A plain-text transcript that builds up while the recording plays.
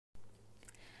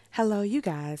Hello, you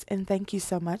guys, and thank you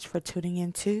so much for tuning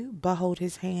into Behold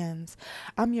His Hands.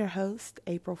 I'm your host,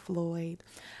 April Floyd.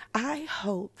 I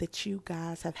hope that you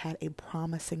guys have had a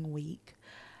promising week.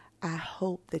 I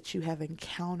hope that you have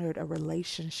encountered a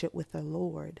relationship with the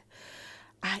Lord.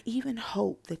 I even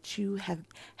hope that you have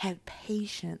had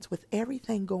patience with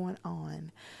everything going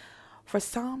on. For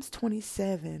Psalms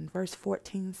 27, verse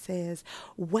 14 says,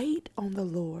 "Wait on the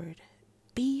Lord,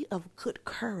 be of good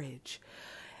courage,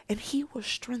 and he will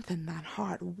strengthen thine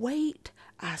heart. Wait,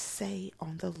 I say,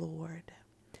 on the Lord."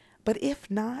 But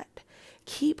if not,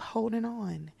 keep holding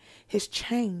on. His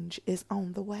change is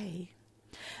on the way.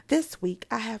 This week,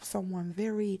 I have someone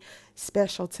very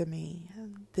special to me.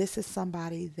 This is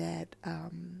somebody that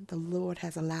the Lord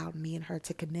has allowed me and her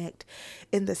to connect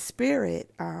in the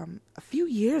spirit a few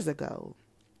years ago.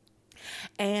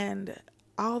 And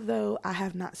although I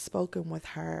have not spoken with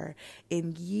her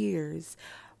in years,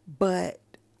 but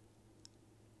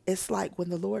it's like when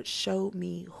the Lord showed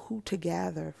me who to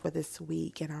gather for this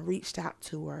week and I reached out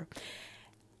to her,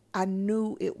 I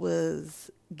knew it was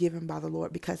given by the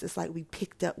Lord because it's like we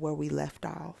picked up where we left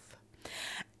off.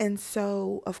 And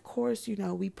so, of course,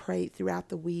 we prayed throughout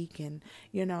the week and,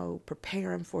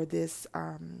 preparing for this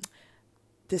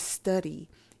study.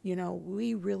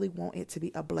 We really want it to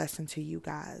be a blessing to you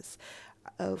guys.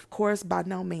 Of course, by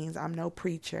no means, I'm no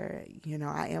preacher.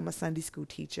 I am a Sunday school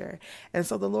teacher. And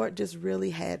so the Lord just really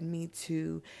had me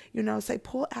to, say,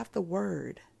 pull out the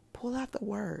word. Pull out the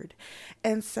word.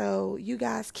 And so you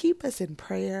guys keep us in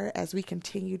prayer as we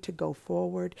continue to go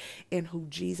forward in who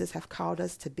Jesus have called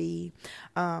us to be.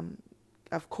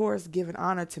 Of course, giving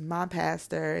honor to my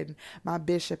pastor and my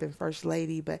bishop and first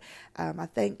lady. But I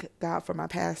thank God for my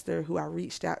pastor who I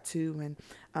reached out to,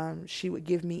 and she would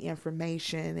give me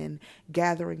information and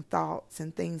gathering thoughts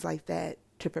and things like that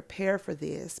to prepare for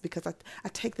this because I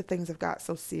take the things of God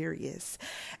so serious.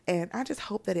 And I just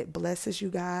hope that it blesses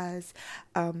you guys.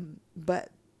 But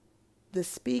the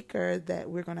speaker that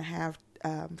we're going to have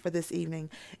for this evening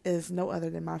is no other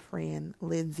than my friend,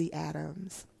 Lindsay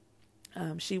Adams.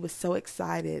 She was so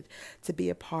excited to be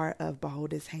a part of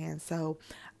Behold His Hand. So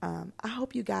I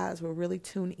hope you guys will really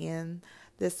tune in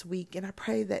this week. And I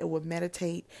pray that it will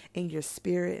meditate in your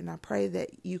spirit. And I pray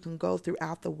that you can go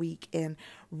throughout the week and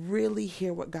really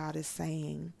hear what God is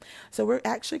saying. So we're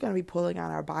actually going to be pulling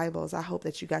out our Bibles. I hope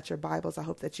that you got your Bibles. I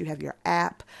hope that you have your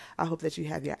app. I hope that you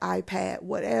have your iPad,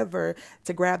 whatever,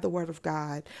 to grab the Word of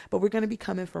God. But we're going to be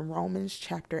coming from Romans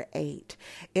chapter 8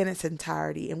 in its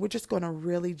entirety. And we're just going to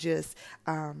really just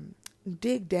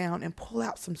dig down and pull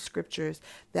out some scriptures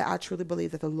that I truly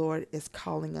believe that the Lord is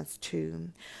calling us to.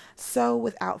 So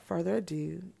without further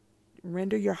ado,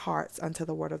 render your hearts unto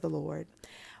the word of the Lord.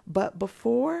 But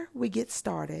before we get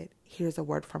started, here's a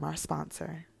word from our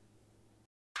sponsor.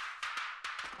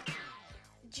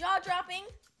 Jaw dropping,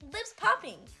 lips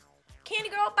popping. Candy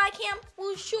Girl by Cam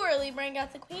will surely bring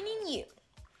out the queen in you.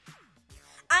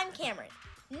 I'm Cameron,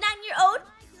 9-year-old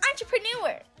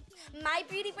entrepreneur. My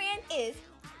beauty brand is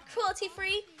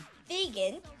cruelty-free,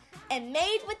 vegan, and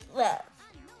made with love.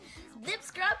 Lip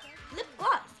scrub, lip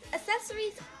gloss,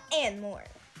 accessories, and more.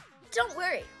 Don't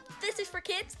worry, this is for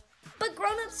kids, but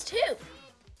grown-ups too.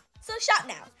 So shop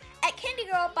now at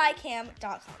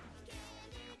candygirlbycam.com.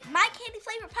 My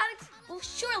candy-flavored products will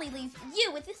surely leave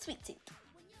you with a sweet tooth.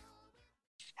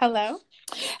 Hello.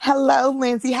 Hello,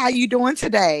 Lindsay. How you doing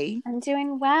today? I'm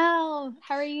doing well.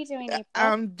 How are you doing, April?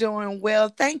 I'm doing well.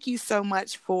 Thank you so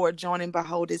much for joining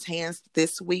Behold His Hands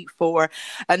this week for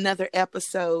another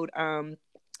episode. And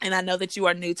I know that you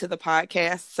are new to the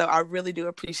podcast, so I really do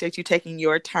appreciate you taking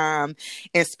your time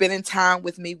and spending time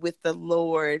with me with the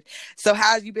Lord. So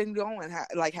how have you been going?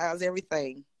 How's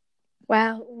everything?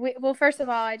 Well, first of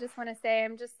all, I just want to say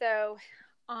I'm just so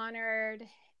honored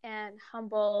and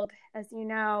humbled, as you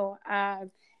know,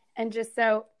 and just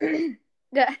so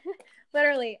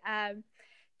literally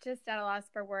just at a loss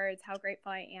for words how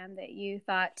grateful I am that you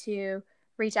thought to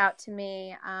reach out to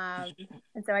me. And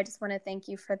so I just want to thank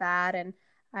you for that. And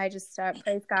I just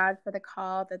praise God for the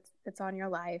call that's on your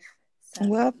life. So.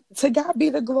 Well, to God be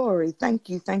the glory. Thank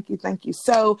you. Thank you. Thank you.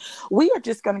 So we are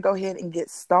just going to go ahead and get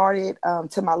started.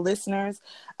 To my listeners,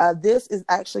 this is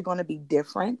actually going to be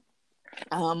different.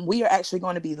 We are actually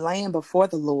going to be laying before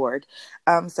the Lord.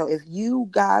 So if you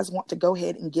guys want to go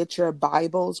ahead and get your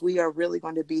Bibles, we are really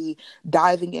going to be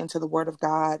diving into the Word of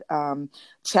God,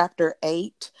 chapter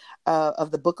 8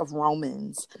 of the book of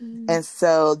Romans. And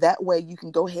so that way you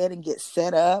can go ahead and get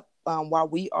set up while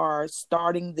we are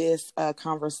starting this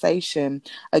conversation.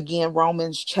 Again,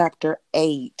 Romans chapter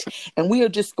 8. And we are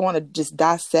just going to just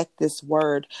dissect this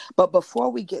word. But before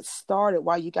we get started,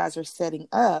 while you guys are setting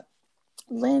up,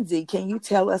 Lindsay, can you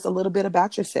tell us a little bit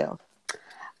about yourself?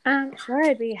 Sure,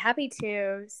 I'd be happy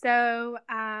to. So,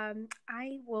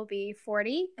 I will be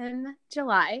 40 in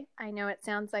July. I know it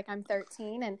sounds like I'm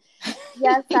 13, and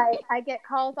yes, I get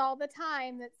calls all the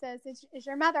time that says, is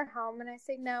your mother home? And I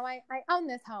say, no, I own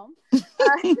this home.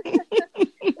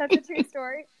 That's a true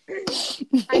story.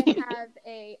 I have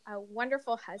a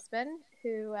wonderful husband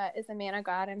who is a man of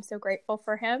God. I'm so grateful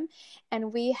for him.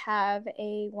 And we have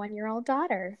a 1-year-old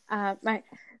daughter. My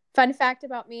fun fact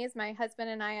about me is my husband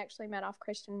and I actually met off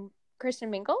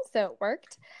Christian Mingle, so it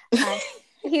worked.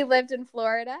 He lived in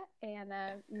Florida and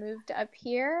moved up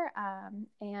here,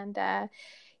 and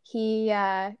he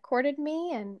courted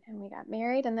me, and we got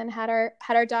married, and then had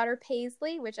our daughter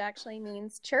Paisley, which actually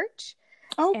means church.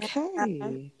 Okay.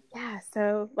 And, yeah,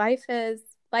 so life has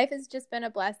just been a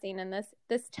blessing in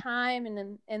this time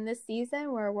and in this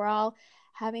season where we're all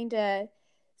having to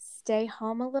stay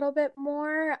home a little bit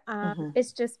more.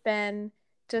 It's just been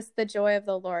the joy of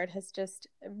the Lord has just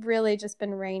really just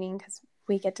been reigning because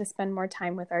we get to spend more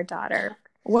time with our daughter.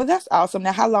 Well, that's awesome.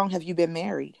 Now, how long have you been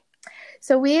married?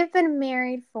 So we have been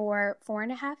married for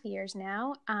 4.5 years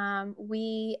now.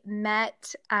 We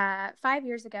met 5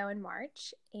 years ago in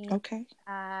March. And, okay.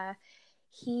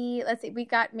 We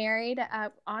got married,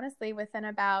 honestly, within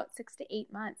about 6 to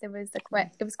 8 months. It was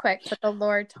quick, but the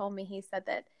Lord told me, he said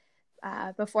that,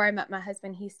 before I met my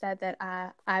husband, he said that,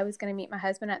 I was going to meet my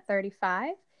husband at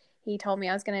 35. He told me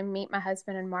I was going to meet my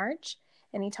husband in March,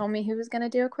 and he told me he was going to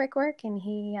do a quick work, and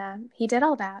he did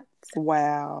all that. So.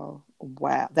 Wow.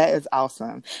 That is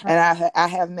awesome. And I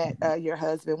have met your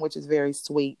husband, which is very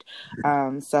sweet.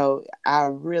 So I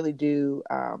really do,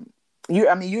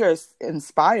 you're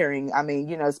inspiring.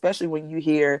 Especially when you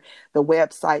hear the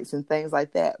websites and things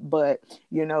like that. But,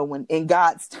 when in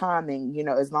God's timing,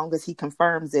 as long as he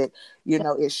confirms it,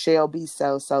 it shall be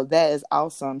so. So that is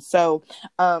awesome. So,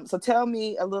 so tell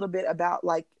me a little bit about,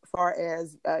 like, far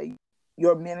as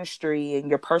your ministry and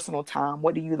your personal time.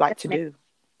 What do you like to do?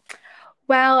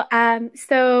 Well,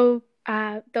 so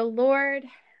the Lord,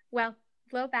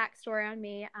 little backstory on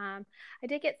me. I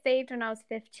did get saved when I was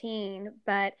 15,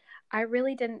 but I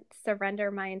really didn't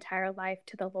surrender my entire life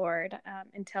to the Lord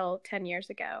until 10 years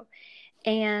ago.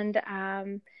 And,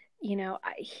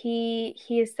 he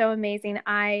is so amazing.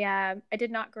 I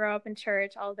did not grow up in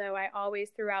church, although I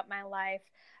always throughout my life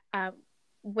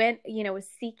was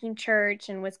seeking church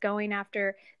and was going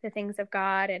after the things of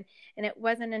God. And it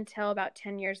wasn't until about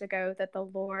 10 years ago that the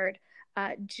Lord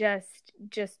just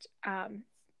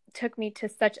took me to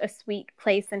such a sweet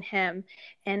place in him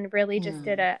and really just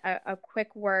did a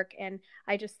quick work. And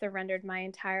I just surrendered my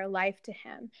entire life to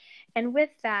him. And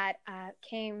with that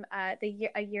came a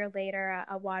year later,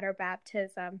 a water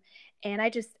baptism. And I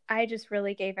just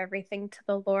really gave everything to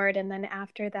the Lord. And then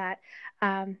after that,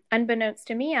 unbeknownst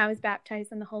to me, I was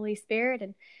baptized in the Holy Spirit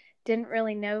and didn't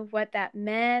really know what that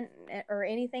meant or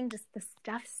anything. Just the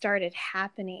stuff started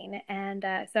happening. And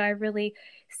so I really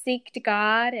seeked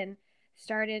God and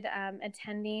started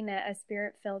attending a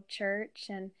spirit-filled church.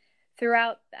 And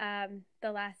throughout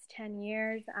the last 10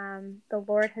 years, the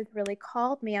Lord has really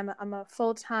called me. I'm a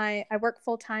full-time, I work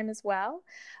full-time as well,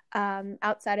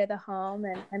 outside of the home,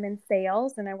 and I'm in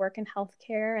sales and I work in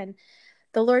healthcare. And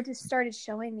the Lord just started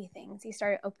showing me things. He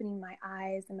started opening my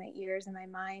eyes and my ears and my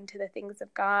mind to the things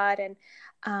of God.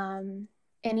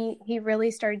 And he really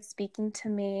started speaking to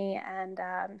me, and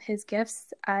his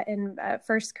gifts in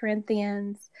 1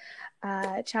 Corinthians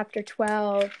chapter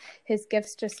 12, his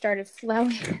gifts just started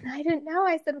flowing, and I didn't know.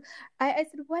 I said,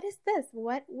 what is this?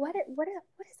 What is all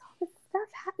this stuff?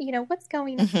 What's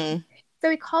going on? Mm-hmm. So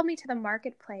he called me to the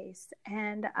marketplace,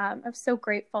 and I'm so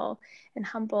grateful and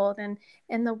humbled. And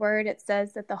in the Word, it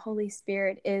says that the Holy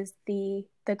Spirit is the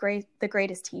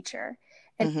greatest teacher,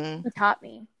 and he taught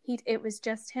me. It was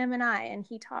just him and I, and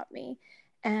he taught me.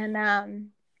 So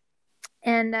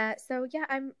yeah,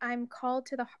 I'm called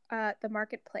to the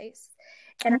marketplace,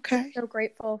 and I'm so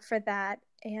grateful for that.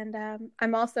 And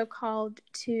I'm also called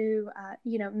to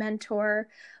mentor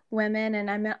women, and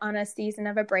I'm on a season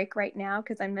of a break right now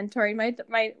because I'm mentoring my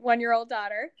 1-year-old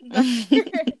daughter.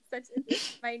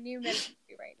 It's my new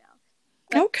ministry right now.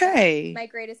 But my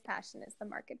greatest passion is the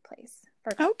marketplace.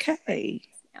 Okay.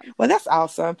 Well, that's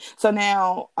awesome. So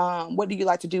now, what do you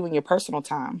like to do in your personal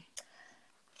time?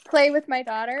 Play with my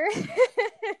daughter.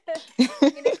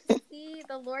 See,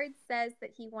 the Lord says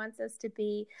that he wants us to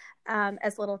be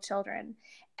as little children.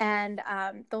 And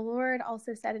the Lord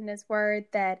also said in his word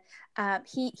that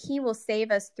he will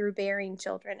save us through bearing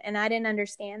children. And I didn't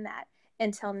understand that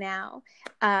until now.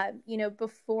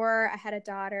 Before I had a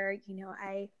daughter,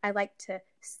 I like to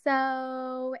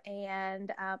sew,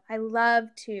 and I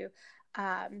love to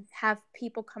have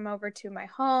people come over to my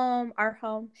home, our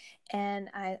home, and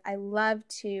I love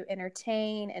to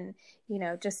entertain and,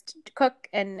 just cook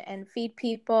and feed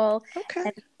people. Okay.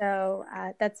 And so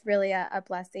that's really a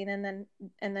blessing. And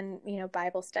then,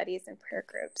 Bible studies and prayer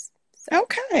groups. So.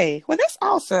 Okay. Well, that's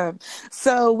awesome.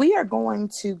 So we are going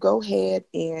to go ahead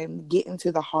and get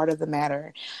into the heart of the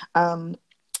matter.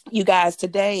 You guys,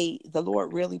 today, the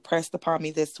Lord really pressed upon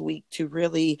me this week to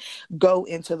really go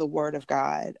into the Word of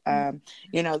God. The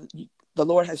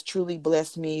Lord has truly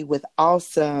blessed me with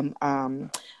awesome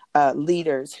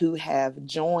leaders who have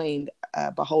joined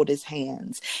Behold His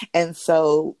Hands. And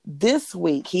so this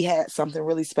week he had something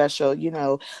really special,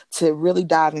 to really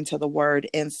dive into the Word.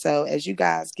 And so as you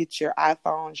guys get your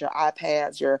iPhones, your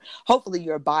iPads, hopefully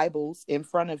your Bibles in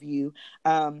front of you,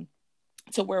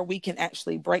 to where we can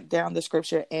actually break down the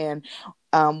scripture. And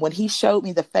when he showed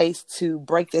me the face to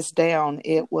break this down,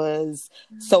 it was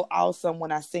so awesome.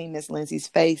 When I seen Miss Lindsay's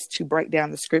face to break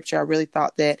down the scripture, I really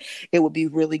thought that it would be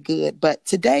really good. But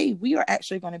today we are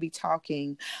actually going to be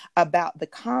talking about the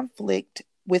conflict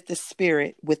with the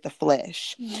spirit, with the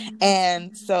flesh.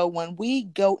 And so when we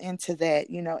go into that,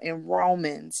 in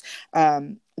Romans,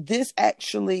 this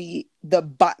actually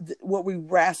what we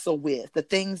wrestle with, the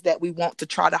things that we want to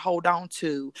try to hold on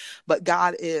to, but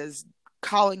God is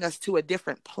calling us to a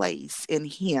different place in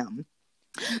Him.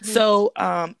 So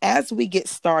as we get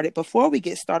started, before we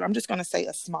get started, I'm just going to say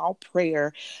a small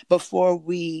prayer before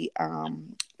we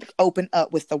open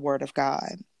up with the Word of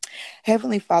God.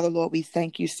 Heavenly Father, Lord, we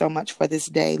thank you so much for this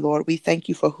day, Lord. We thank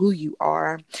you for who you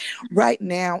are. Right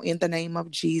now, in the name of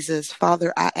Jesus,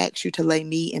 Father, I ask you to lay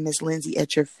me and Miss Lindsay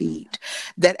at your feet,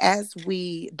 that as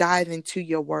we dive into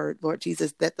your word, Lord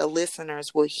Jesus, that the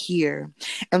listeners will hear.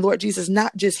 And Lord Jesus,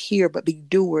 not just hear, but be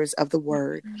doers of the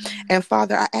word. And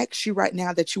Father, I ask you right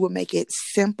now that you will make it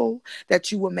simple, that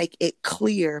you will make it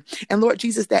clear. And Lord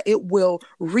Jesus, that it will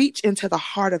reach into the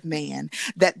heart of man,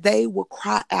 that they will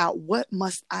cry out, what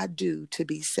must I do to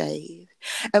be saved?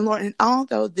 And Lord, and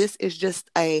although this is just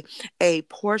a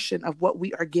portion of what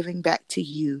we are giving back to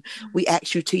you, we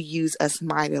ask you to use us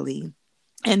mightily.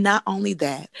 And not only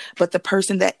that, but the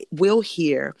person that will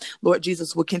hear, Lord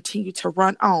Jesus, will continue to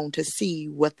run on to see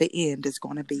what the end is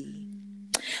going to be.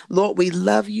 Lord, we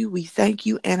love you, we thank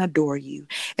you, and adore you.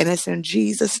 And it's in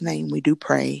Jesus' name we do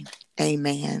pray.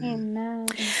 Amen. Amen.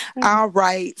 All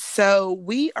right. So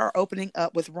we are opening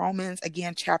up with Romans,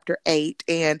 again, chapter 8.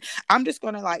 And I'm just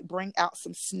going to bring out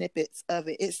some snippets of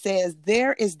it. It says,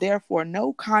 there is therefore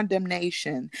no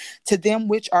condemnation to them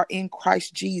which are in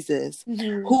Christ Jesus,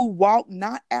 who walk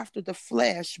not after the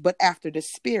flesh, but after the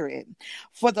Spirit.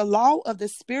 For the law of the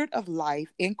Spirit of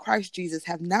life in Christ Jesus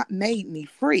have not made me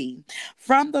free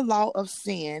from the law of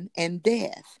sin and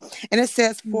death. And it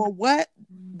says, for what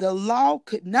the law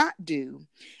could not do,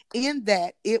 in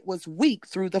that it was weak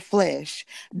through the flesh,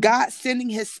 God sending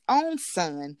his own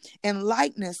Son in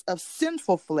likeness of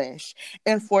sinful flesh,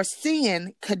 and for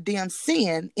sin condemned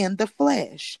sin in the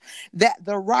flesh, that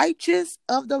the righteous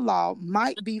of the law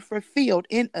might be fulfilled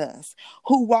in us,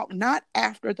 who walk not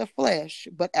after the flesh,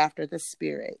 but after the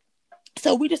Spirit.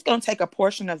 So we're just going to take a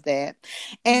portion of that.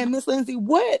 And Miss Lindsay,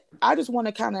 I just want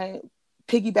to kind of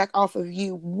piggyback off of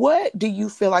you. What do you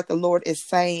feel like the Lord is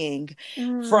saying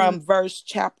from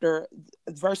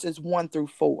verses 1 through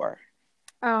 4?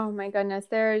 Oh my goodness.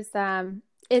 There's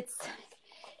it's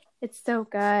so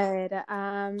good.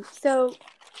 So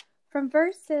from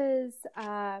verses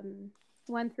 1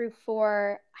 through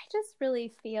 4, I just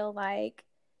really feel like,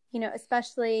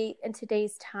 especially in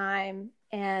today's time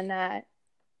and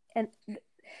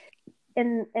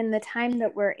in the time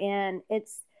that we're in,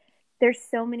 there's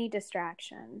so many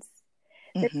distractions.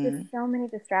 There's just so many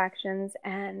distractions,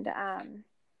 and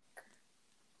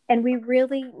we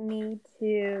really need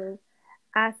to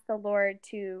ask the Lord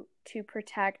to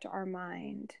protect our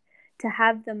mind, to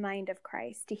have the mind of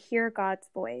Christ, to hear God's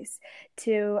voice,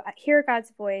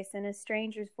 and a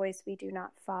stranger's voice we do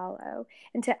not follow,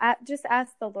 and to just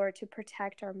ask the Lord to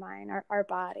protect our mind, our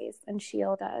bodies, and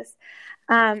shield us.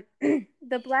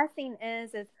 The blessing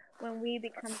is when we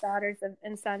become daughters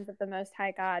and sons of the Most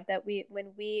High God, that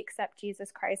when we accept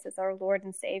Jesus Christ as our Lord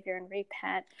and Savior and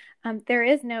repent, there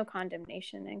is no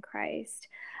condemnation in Christ.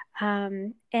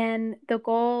 And the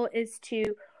goal is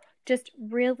to just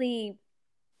really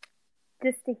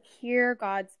just to hear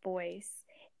God's voice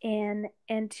and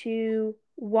to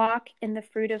walk in the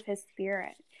fruit of his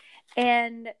Spirit.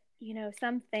 And,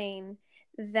 something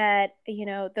that,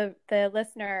 the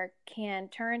listener can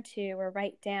turn to or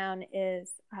write down is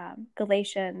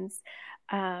Galatians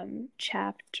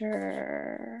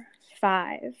chapter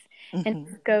 5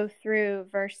 and go through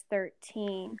verse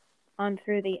 13 on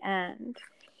through the end.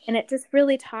 And it just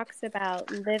really talks about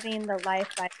living the life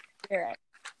by the Spirit.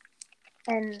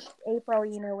 And April,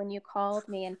 when you called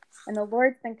me, and the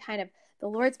Lord's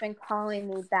been calling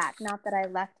me back. Not that I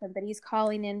left him, but he's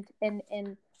calling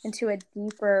into a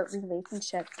deeper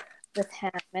relationship with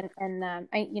him. And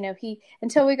he,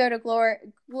 until we go to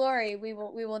glory, we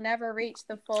will never reach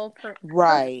the full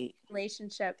right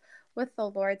relationship with the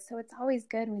Lord. So it's always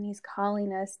good when he's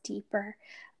calling us deeper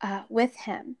with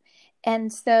him.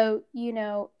 And so,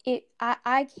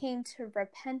 I came to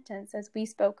repentance, as we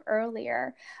spoke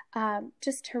earlier,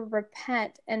 just to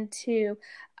repent and to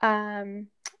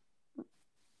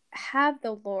have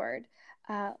the Lord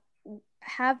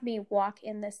have me walk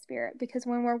in the Spirit. Because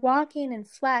when we're walking in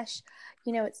flesh,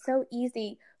 it's so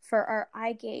easy for our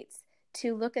eye gates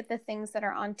to look at the things that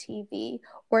are on TV,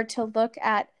 or to look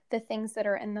at the things that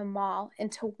are in the mall,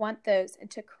 and to want those and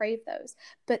to crave those.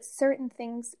 But certain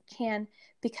things can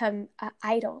become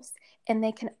idols, and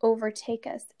they can overtake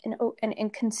us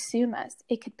and consume us.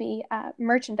 It could be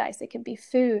merchandise, it could be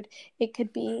food, it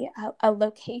could be a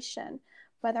location,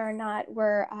 whether or not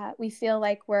we feel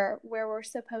like we're where we're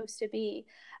supposed to be.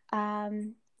 I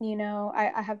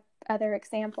have other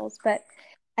examples, but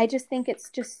I just think it's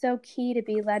just so key to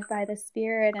be led by the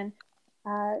Spirit. And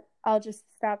I'll just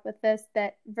stop with this,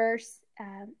 that verse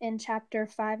in chapter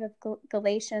 5 of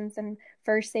Galatians, and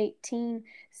verse 18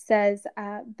 says,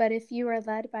 but if you are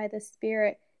led by the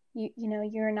Spirit,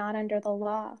 you're not under the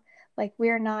law. Like,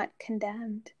 we're not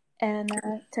condemned. And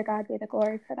to God be the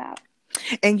glory for that.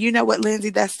 And you know what,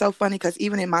 Lindsay, that's so funny, because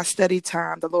even in my study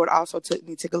time, the Lord also took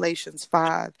me to Galatians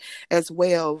 5 as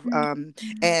well. Mm-hmm.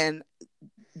 And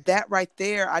that right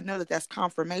there, I know that that's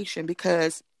confirmation,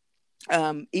 because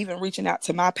even reaching out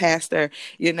to my pastor,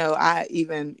 I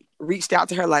even reached out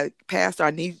to her like, Pastor,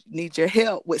 I need your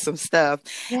help with some stuff.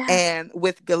 Yeah. And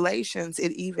with Galatians,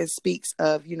 it even speaks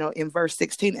of, in verse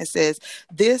 16, it says,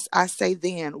 this I say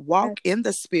then, walk in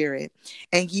the Spirit,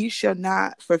 and ye shall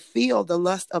not fulfill the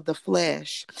lust of the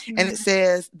flesh. Mm-hmm. And it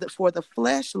says that for the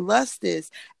flesh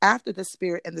lusteth after the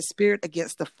Spirit, and the Spirit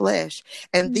against the flesh.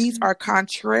 And mm-hmm. these are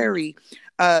contrary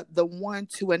the one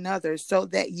to another, so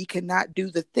that ye cannot do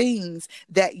the things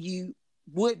that you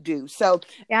would do. So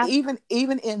even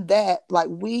in that, like,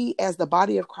 we as the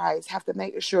body of Christ have to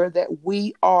make sure that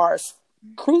we are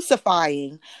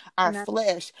crucifying our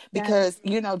flesh, because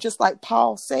just like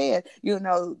Paul said,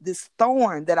 this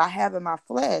thorn that I have in my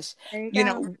flesh,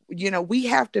 we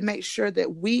have to make sure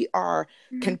that we are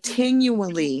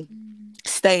continually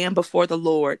staying before the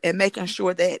Lord, and making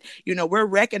sure that we're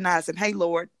recognizing, hey,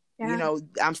 Lord,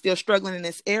 I'm still struggling in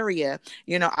this area.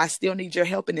 I still need your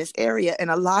help in this area. And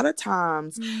a lot of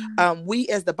times we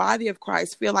as the body of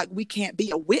Christ feel like we can't be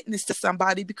a witness to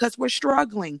somebody because we're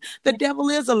struggling. The devil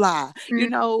is a lie.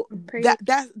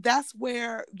 That's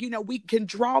where, we can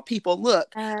draw people.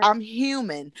 Look, I'm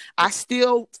human. I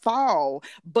still fall,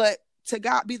 but to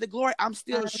God be the glory, I'm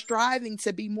still striving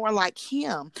to be more like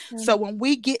him. So when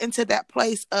we get into that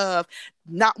place of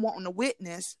not wanting to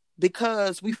witness,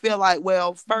 because we feel like,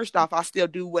 well, first off, I still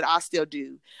do what I still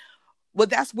do. Well,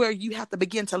 that's where you have to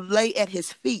begin to lay at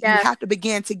his feet. You have to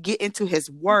begin to get into his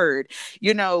word.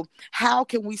 How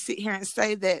can we sit here and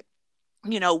say that,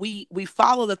 we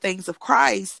follow the things of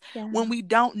Christ when we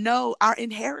don't know our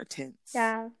inheritance?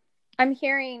 Yeah. I'm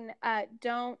hearing,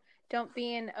 don't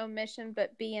be in omission,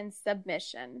 but be in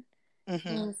submission. Mm-hmm.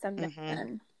 In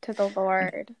submission to the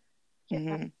Lord.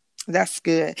 Mm-hmm. That's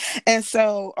good. And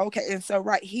so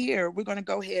right here, we're going to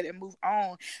go ahead and move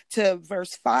on to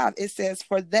verse 5. It says,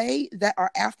 for they that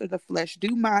are after the flesh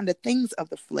do mind the things of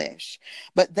the flesh,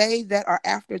 but they that are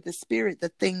after the Spirit, the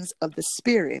things of the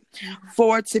Spirit. Mm-hmm.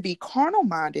 For to be carnal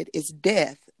minded is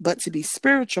death, but to be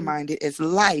spiritual minded is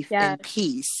life and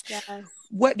peace. Yes.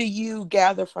 What do you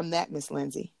gather from that, Miss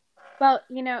Lindsay? Well,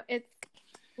 it's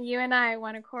you and I,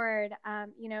 one accord.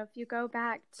 If you go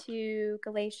back to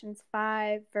Galatians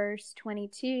 5, verse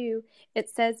 22, it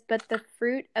says, but the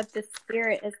fruit of the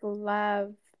Spirit is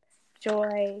love,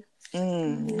 joy,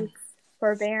 peace,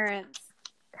 forbearance,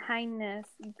 kindness,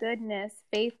 goodness,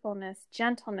 faithfulness,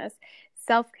 gentleness,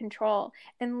 self-control.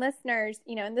 And listeners,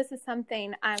 and this is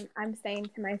something I'm saying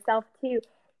to myself too,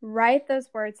 write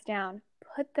those words down,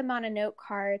 put them on a note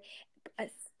card,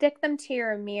 stick them to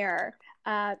your mirror,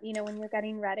 when you're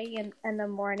getting ready in the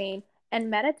morning,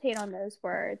 and meditate on those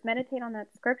words, meditate on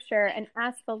that scripture, and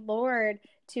ask the Lord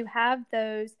to have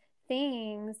those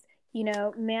things,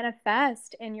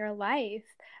 manifest in your life,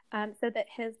 so that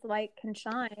his light can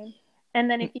shine. And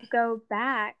then if you go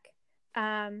back,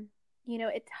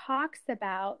 it talks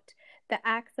about the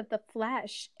acts of the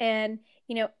flesh. And,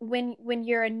 when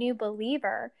you're a new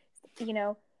believer,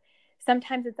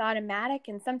 sometimes it's automatic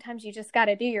and sometimes you just got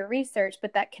to do your research,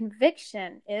 but that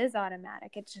conviction is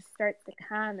automatic. It just starts to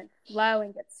come and flow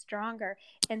and get stronger.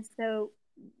 And so,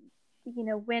 you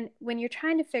know, when you're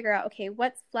trying to figure out, okay,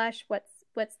 what's flesh,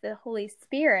 what's the Holy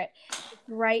Spirit, it's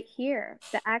right here.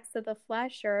 The acts of the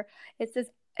flesh, or it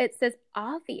says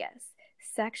obvious: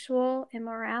 sexual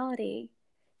immorality,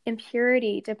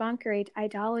 impurity, debauchery,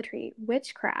 idolatry,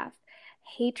 witchcraft,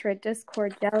 hatred,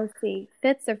 discord, jealousy,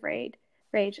 fits of rage,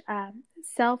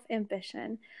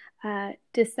 self-ambition,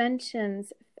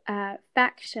 dissensions,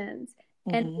 factions,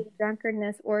 envy,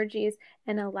 drunkenness, orgies,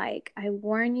 and alike. I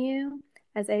warn you,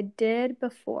 as I did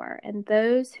before, and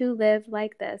those who live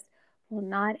like this will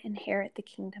not inherit the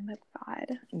kingdom of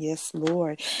God. Yes,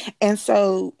 Lord. And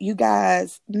so you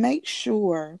guys make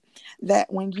sure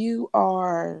that when you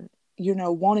are, you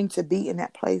know, wanting to be in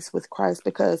that place with Christ,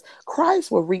 because Christ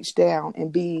will reach down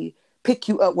and pick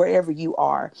you up wherever you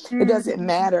are. It doesn't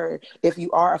matter if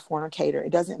you are a fornicator.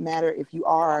 It doesn't matter if you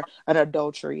are an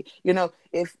adultery. You know,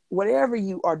 if whatever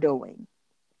you are doing,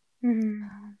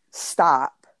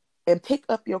 stop and pick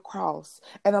up your cross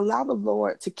and allow the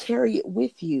Lord to carry it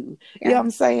with you. You know what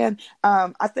I'm saying?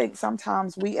 I think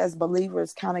sometimes we as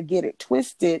believers kind of get it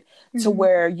twisted to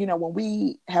where, you know, when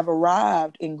we have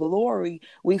arrived in glory,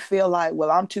 we feel like,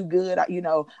 well, I'm too good. You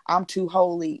know, I'm too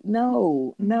holy.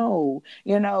 No.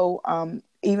 You know,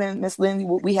 even Miss Lindsay,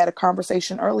 we had a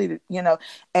conversation earlier, you know,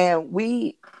 and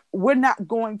we're not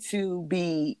going to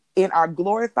be in our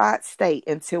glorified state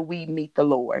until we meet the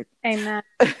Lord. Amen.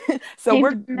 So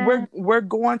Amen. we're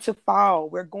going to fall.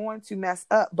 We're going to mess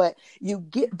up, but you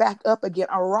get back up again.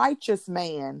 A righteous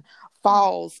man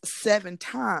falls 7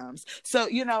 times. So,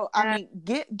 you know, I mean,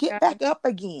 get back up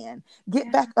again.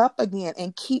 Get back up again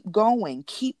and keep going.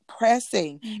 Keep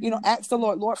pressing. You know, ask the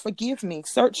Lord, forgive me.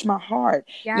 Search my heart.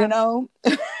 You know?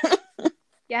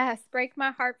 Yes, break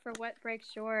my heart for what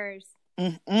breaks yours.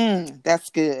 That's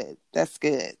good. That's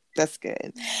good. That's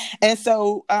good. And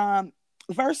so,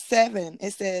 verse 7,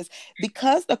 it says,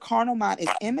 because the carnal mind is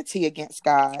enmity against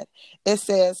God, it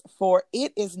says, for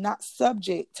it is not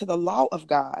subject to the law of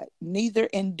God, neither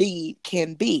indeed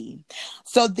can be.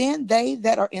 So then they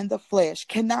that are in the flesh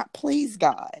cannot please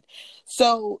God.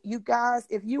 So you guys,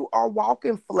 if you are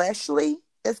walking fleshly,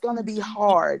 it's going to be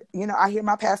hard. You know, I hear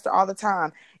my pastor all the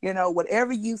time, you know,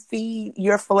 whatever you feed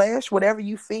your flesh, whatever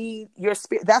you feed your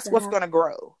spirit, that's what's going to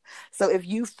grow. So if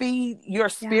you feed your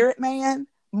spirit, man,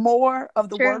 more of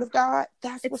the word of God,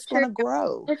 that's what's going to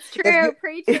grow. It's true.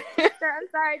 Preach it, sister. I'm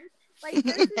sorry. Like,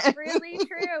 this is really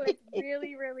true. It's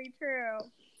really, really true.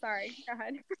 Sorry. Go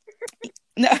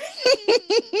ahead.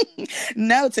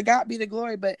 No, to God be the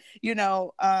glory. But, you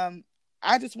know,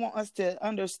 I just want us to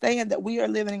understand that we are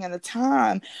living in a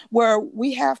time where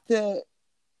we have to,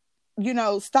 you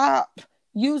know, stop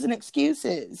using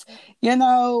excuses. You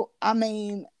know, I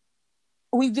mean,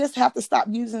 we just have to stop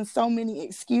using so many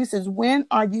excuses. When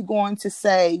are you going to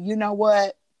say, you know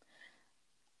what?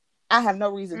 I have no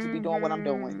reason to be doing what I'm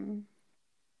doing.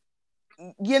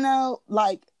 You know,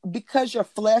 like, because your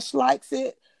flesh likes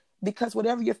it, because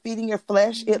whatever you're feeding your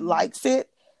flesh, it likes it.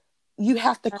 You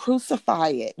have to crucify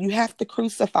it. You have to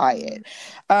crucify it.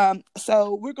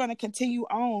 So we're going to continue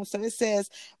on. So it says,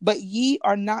 but ye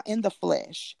are not in the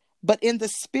flesh, but in the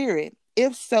spirit,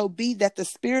 if so be that the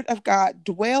Spirit of God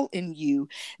dwell in you.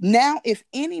 Now, if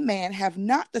any man have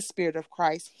not the Spirit of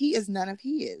Christ, he is none of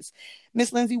his.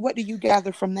 Miss Lindsay, what do you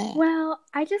gather from that? Well,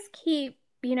 I just keep,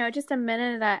 you know, just a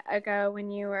minute ago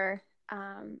when you were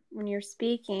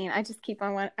speaking, I just keep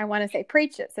on, I want to say,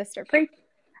 preach it, sister, preach it.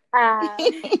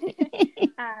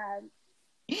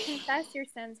 Confess your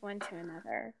sins one to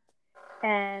another.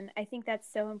 And I think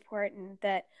that's so important,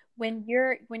 that when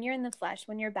you're in the flesh,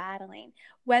 when you're battling,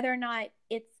 whether or not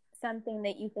it's something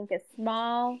that you think is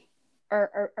small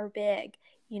or big,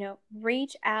 you know,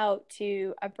 reach out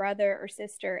to a brother or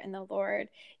sister in the Lord.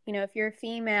 You know, if you're a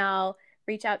female,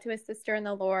 reach out to a sister in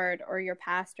the Lord, or your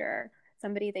pastor,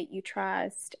 somebody that you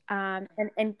trust, and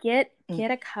get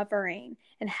a covering,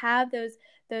 and have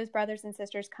those brothers and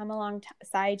sisters come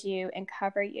alongside you and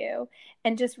cover you,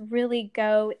 and just really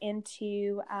go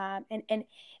into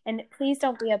and please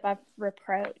don't be above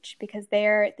reproach, because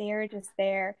they're just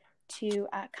there to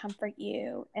comfort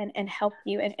you and help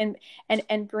you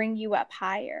and bring you up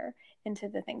higher into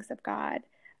the things of God.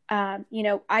 You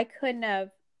know, I couldn't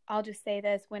have. I'll just say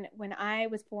this, when I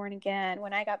was born again,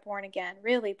 when I got born again,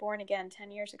 really born again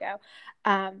 10 years ago,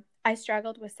 I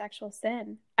struggled with sexual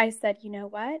sin. I said, you know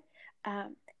what?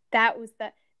 That was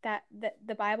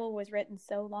the Bible was written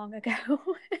so long ago.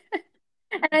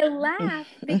 And I laugh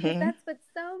because that's what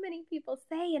so many people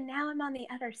say. And now I'm on the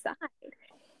other side.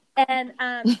 And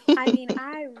I mean,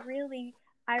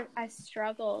 I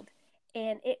struggled,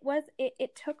 and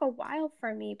it took a while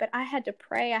for me, but I had to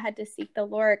pray. I had to seek the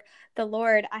Lord.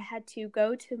 I had to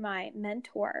go to my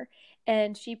mentor,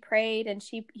 and she prayed, and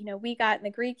we got in the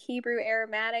Greek, Hebrew,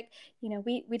 Aramaic,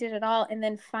 we did it all. And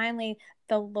then finally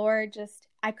the Lord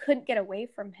I couldn't get away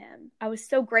from him. I was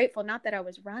so grateful, not that I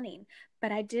was running,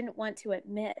 but I didn't want to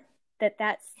admit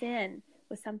that sin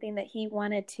was something that he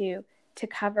wanted to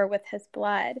cover with his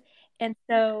blood. And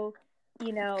so,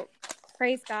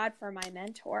 praise God for my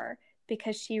mentor,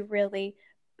 because she really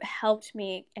helped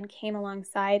me and came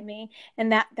alongside me.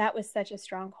 And that was such a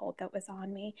stronghold that was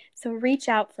on me. So reach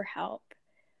out for help.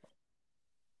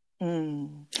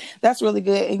 That's really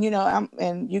good. And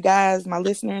and you guys, my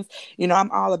listeners,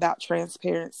 I'm all about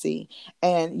transparency.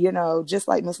 And just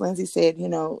like Miss Lindsay said,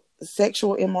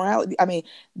 sexual immorality, I mean,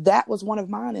 that was one of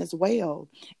mine as well.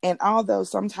 And although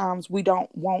sometimes we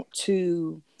don't want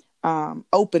to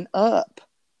open up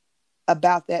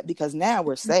about that, because now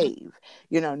we're saved,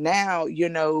 now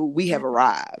we have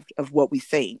arrived of what we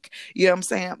think, you know what I'm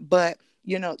saying? But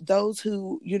those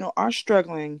who are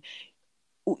struggling,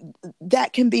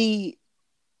 that can be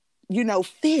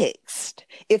fixed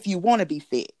if you want to be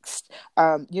fixed.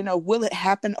 Will it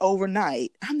happen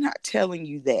overnight? I'm not telling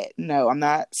you that. No, I'm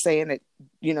not saying that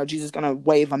Jesus is going to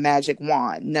wave a magic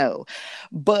wand. No,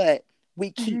 but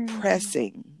we keep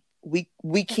pressing.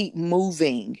 We keep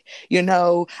moving.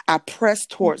 I press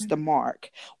towards the mark,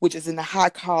 which is in the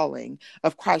high calling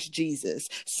of Christ Jesus.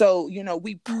 So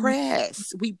we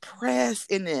press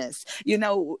in this.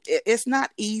 It's not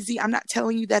easy. I'm not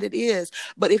telling you that it is,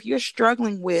 but if you're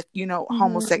struggling with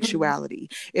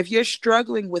homosexuality, if you're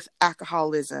struggling with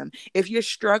alcoholism, if you're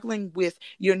struggling with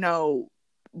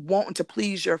wanting to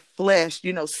please your flesh,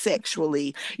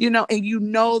 sexually, and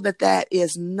that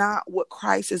is not what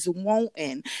Christ is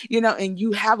wanting, and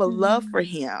you have a love for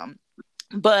him.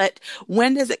 But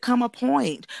when does it come a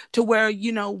point to where,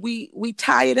 we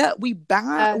tie it up, we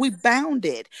bound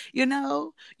it,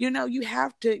 you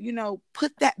have to,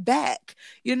 put that back,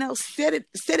 set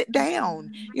it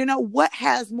down. What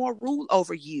has more rule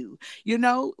over you?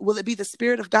 Will it be the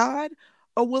Spirit of God?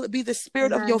 Or will it be the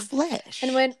spirit of your flesh?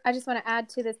 And when I just want to add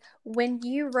to this, when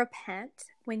you repent,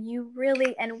 when you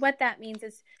really, and what that means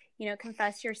is,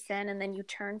 confess your sin and then you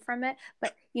turn from it.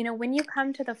 But, when you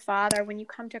come to the Father, when you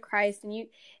come to Christ, and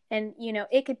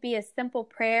it could be a simple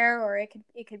prayer, or it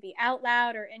could be out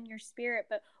loud or in your spirit.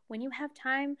 But when you have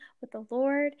time with the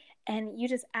Lord and you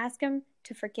just ask him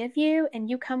to forgive you, and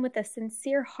you come with a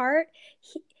sincere heart,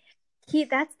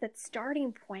 that's the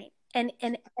starting point. And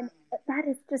that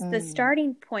is just the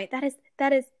starting point.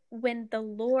 That is when the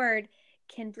Lord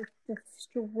can just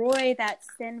destroy that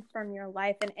sin from your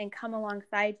life and come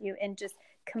alongside you and just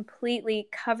completely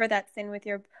cover that sin with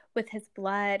his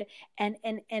blood and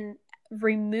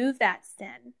remove that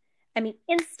sin. I mean,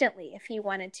 instantly if he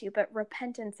wanted to, but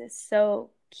repentance is so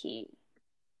key.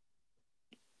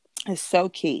 It's so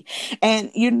key.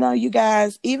 And you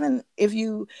guys, even if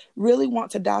you really want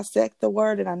to dissect the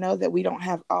word, and I know that we don't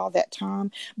have all that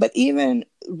time, but even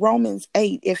Romans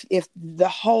 8, if the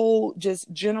whole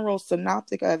just general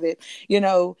synoptic of it,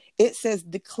 it says,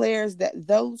 declares that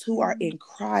those who are in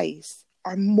Christ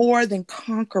are more than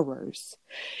conquerors.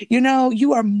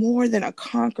 You are more than a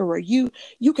conqueror. You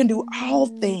can do all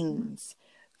things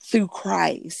through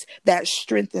Christ that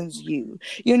strengthens you.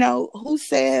 Who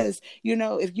says,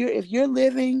 if you're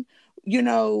living,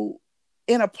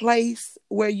 in a place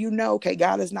where okay,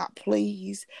 God is not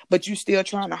pleased, but you still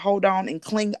trying to hold on and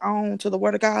cling on to the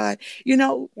word of God,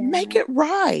 make it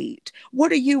right.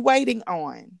 What are you waiting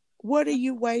on? What are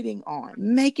you waiting on?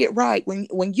 Make it right.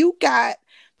 When you got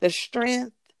the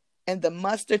strength and the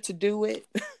muster to do it,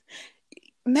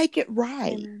 make it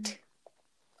right.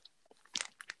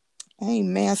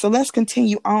 Amen. So let's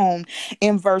continue on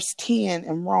in verse 10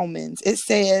 in Romans. It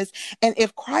says, and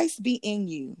if Christ be in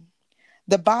you,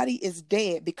 the body is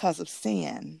dead because of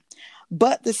sin,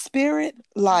 but the spirit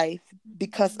life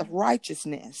because of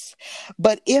righteousness.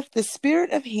 But if the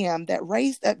spirit of him that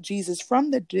raised up Jesus from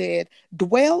the dead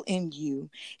dwell in you,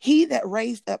 he that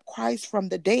raised up Christ from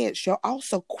the dead shall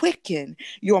also quicken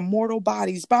your mortal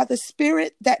bodies by the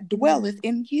spirit that dwelleth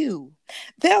in you.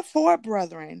 Therefore,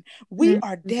 brethren, we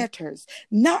are debtors,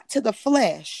 not to the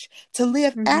flesh, to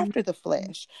live after the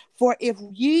flesh. For if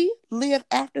ye live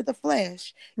after the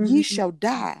flesh, ye shall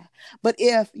die. But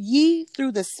if ye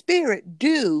through the Spirit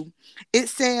do, it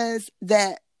says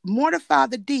that mortify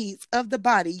the deeds of the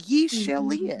body, ye shall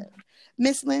live.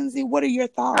 Miss Lindsay, what are your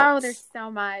thoughts? Oh, there's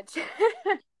so much.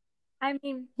 I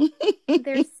mean,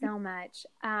 there's so much.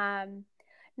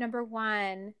 Number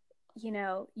one,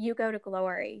 you go to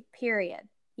glory, period.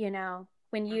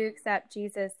 When you accept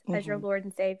Jesus as your Lord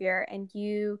and Savior, and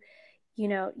you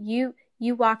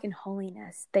walk in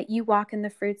holiness, that you walk in the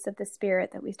fruits of the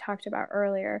Spirit that we talked about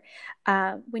earlier.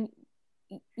 When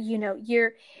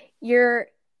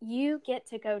you get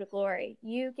to go to glory,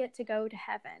 you get to go to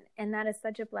heaven, and that is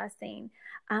such a blessing.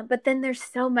 But then there's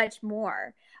so much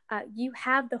more. You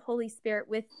have the Holy Spirit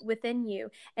within you,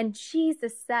 and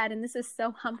Jesus said, and this is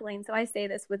so humbling, so I say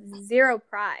this with zero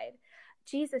pride.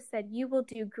 Jesus said, "You will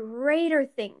do greater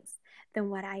things than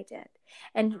what I did."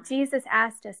 And Jesus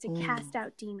asked us to cast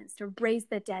out demons, to raise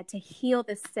the dead, to heal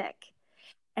the sick.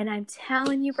 And I'm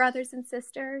telling you, brothers and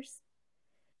sisters,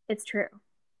 it's true.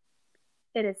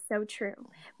 It is so true.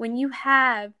 When you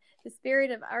have the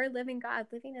Spirit of our living God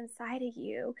living inside of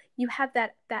you, you have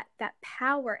that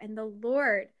power, and the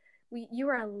Lord, you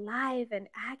are alive and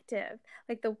active.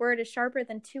 Like the word is sharper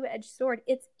than two-edged sword.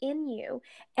 It's in you.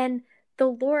 And the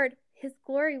Lord, his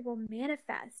glory will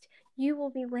manifest. You will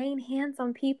be laying hands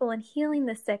on people and healing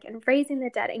the sick and raising the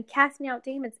dead and casting out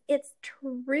demons. It's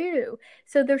true.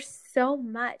 So there's so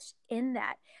much in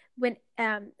that. When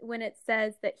it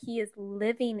says that he is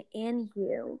living in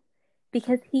you,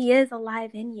 because he is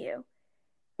alive in you,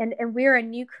 and we're a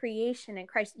new creation in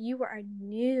Christ. You are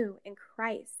new in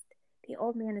Christ. The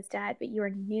old man is dead, but you are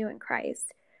new in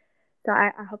Christ. So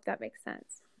I hope that makes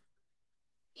sense.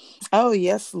 Oh,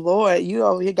 yes, Lord.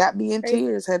 You got me in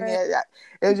tears, honey.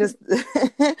 It just,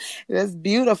 it's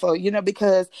beautiful,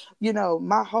 because,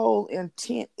 my whole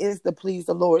intent is to please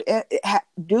the Lord.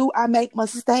 Do I make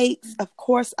mistakes? Of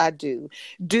course I do.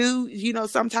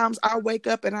 Sometimes I wake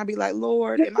up and I be like,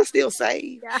 Lord, am I still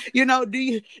saved? Yeah.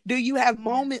 Do you have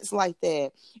moments like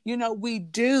that? We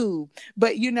do,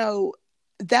 but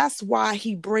that's why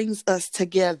he brings us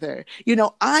together.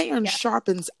 Iron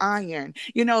sharpens iron.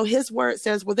 His word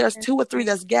says, well, there's two or three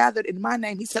that's gathered in my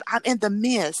name. He said, I'm in the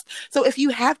midst. So if you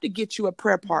have to get you a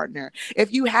prayer partner,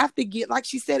 if you have to get, like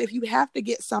she said, if you have to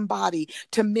get somebody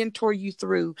to mentor you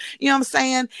through, you know what I'm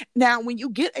saying? Now, when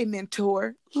you get a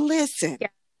mentor, listen,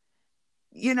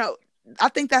 I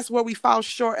think that's where we fall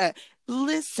short at.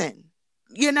 Listen.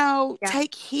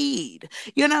 Take heed.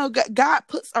 God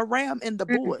puts a ram in the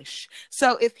bush.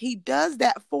 So if he does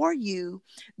that for you,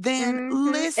 then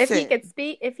listen.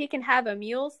 If he can have a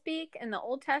mule speak in the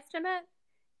Old Testament,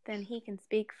 then he can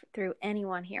speak through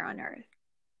anyone here on earth.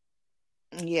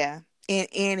 Yeah. And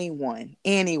anyone.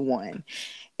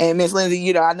 And Miss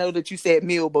Lindsay, I know that you said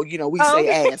mule, but we say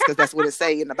ass because that's what it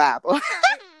say in the Bible.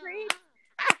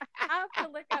 I'll have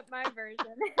to look up my version.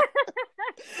 I'll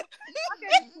go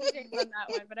to King James on that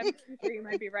one, but I'm pretty sure you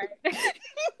might be right.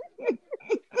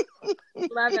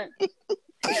 Love it.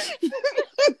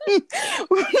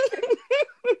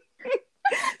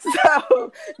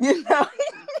 So,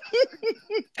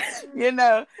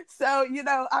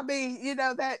 I mean,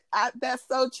 that's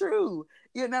so true.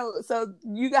 So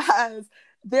you guys,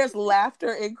 there's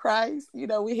laughter in Christ. We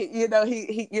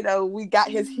got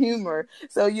his humor.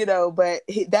 So, but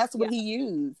that's what he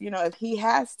used. If he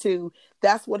has to,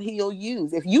 that's what he'll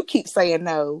use. If you keep saying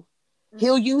no,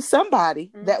 he'll use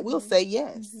somebody that will say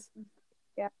yes.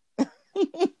 Yeah.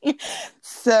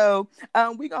 So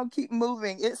we're going to keep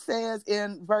moving. It says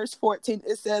in verse 14,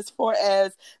 it says, for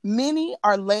as many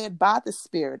are led by the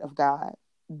Spirit of God,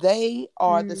 they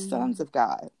are the sons of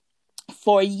God.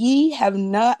 For ye have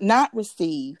not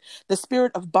received the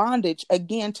spirit of bondage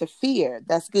again to fear.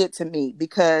 That's good to me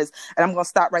and I'm going to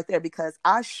stop right there because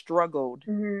I struggled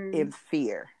in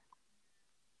fear.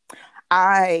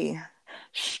 I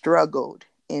struggled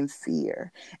in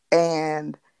fear.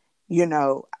 And,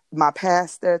 my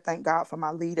pastor, thank God for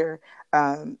my leader,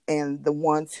 and the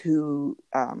ones who,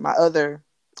 my other,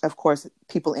 of course,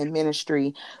 people in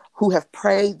ministry who have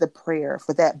prayed the prayer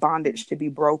for that bondage to be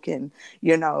broken,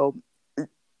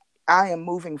 I am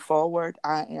moving forward.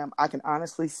 I can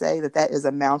honestly say that is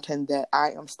a mountain that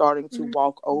I am starting to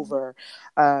walk over.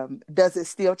 Does it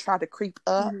still try to creep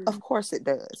up? Of course it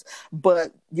does.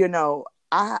 But,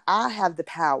 I have the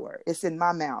power. It's in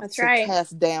my mouth to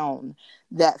cast down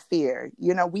that fear.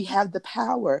 We have the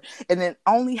power, and it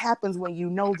only happens when you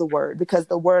know the word, because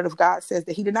the word of God says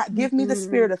that he did not give me the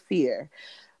spirit of fear,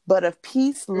 but of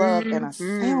peace, love, and a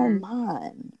sound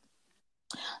mind.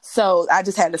 So I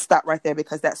just had to stop right there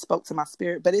because that spoke to my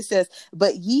spirit. But it says,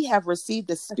 but ye have received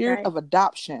the spirit of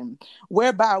adoption,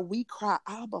 whereby we cry,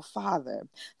 Abba, Father.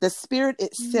 The Spirit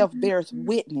itself bears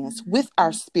witness with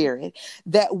our spirit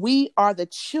that we are the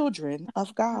children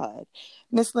of God.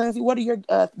 Miss Lindsay, what are your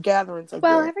gatherings of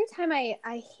that? Every time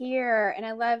I hear, and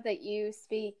I love that you're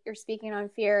speaking on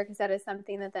fear, because that is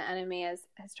something that the enemy has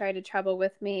tried to trouble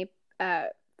with me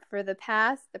for the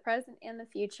past, the present, and the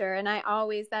future. And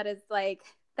that is like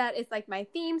my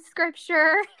theme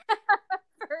scripture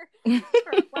for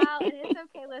a while. And it's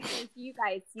okay, listeners. You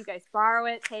guys borrow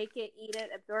it, take it, eat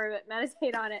it, absorb it,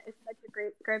 meditate on it. It's such a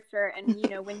great scripture.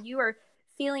 And when you are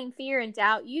feeling fear and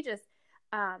doubt, you just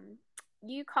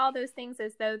you call those things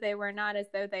as though they were not, as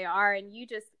though they are, and you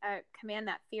just command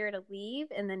that fear to leave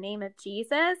in the name of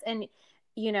Jesus. And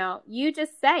you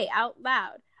just say out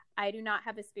loud, I do not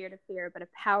have a spirit of fear, but a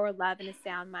power, love, and a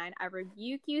sound mind. I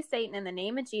rebuke you, Satan, in the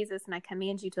name of Jesus, and I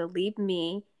command you to leave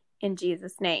me in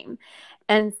Jesus' name.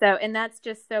 And that's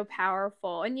just so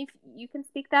powerful. And you can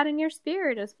speak that in your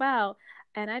spirit as well.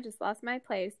 And I just lost my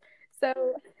place. So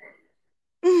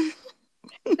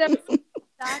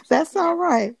that's all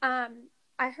right.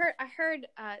 I heard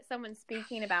someone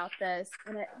speaking about this,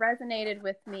 and it resonated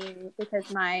with me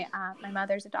because my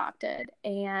mother's adopted,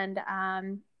 and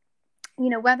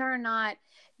whether or not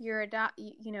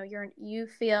you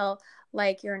feel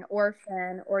like you're an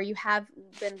orphan, or you have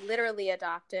been literally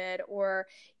adopted, or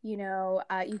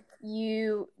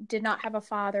you did not have a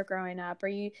father growing up, or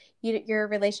your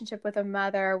relationship with a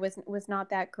mother was not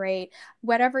that great.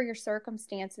 Whatever your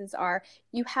circumstances are,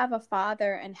 you have a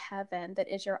Father in heaven that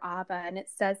is your Abba, and it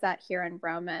says that here in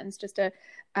Romans, just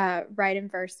right in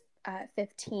verse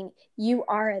 15. You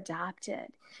are adopted.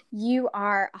 You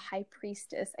are a high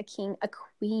priestess, a king, a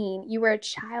queen. You are a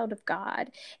child of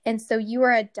God. And so you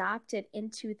are adopted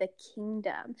into the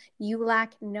kingdom. You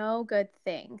lack no good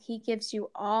thing. He gives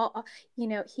you all,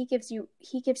 he gives you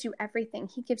everything.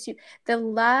 He gives you the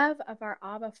love of our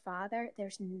Abba Father.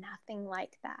 There's nothing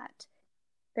like that.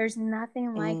 There's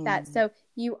nothing like that. So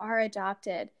you are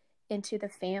adopted into the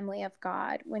family of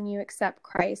God when you accept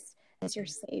Christ as your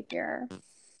Savior.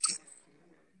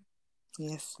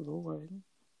 Yes, Lord.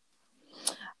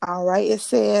 All right. It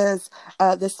says,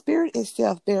 the Spirit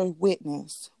itself bears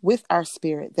witness with our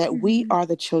spirit that we are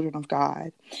the children of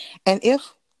God. And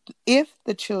if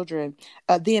the children,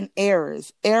 then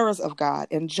heirs of God,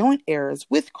 and joint heirs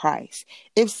with Christ,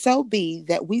 if so be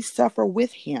that we suffer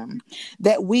with him,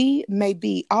 that we may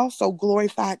be also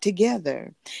glorified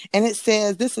together. And it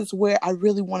says, this is where I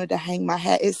really wanted to hang my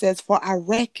hat. It says, for I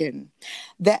reckon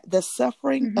that the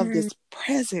suffering of this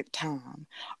present time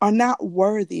are not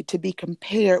worthy to be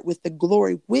compared with the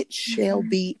glory which shall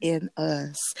be in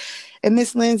us. And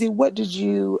Miss Lindsay, what did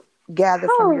you gather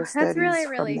from your studies? That's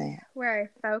really where I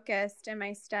focused in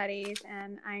my studies.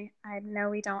 And I know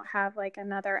we don't have like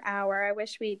another hour. I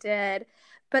wish we did.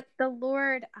 But the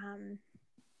Lord,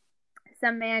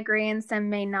 some may agree and some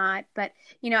may not. But,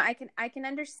 I can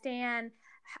understand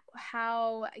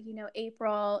how,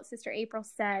 Sister April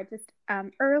said just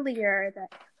earlier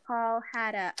that Paul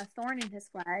had a thorn in his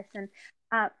flesh. And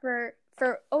for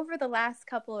over the last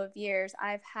couple of years,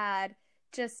 I've had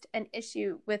just an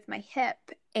issue with my hip.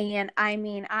 And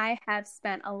I have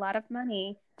spent a lot of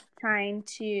money trying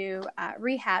to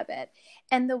rehab it.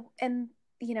 And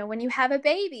when you have a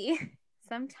baby,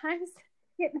 sometimes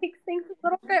it makes things a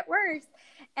little bit worse.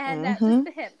 And just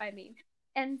the hip,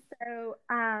 And so,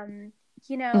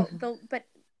 but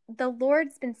the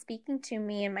Lord's been speaking to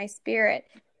me in my spirit.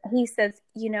 He says,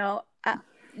 you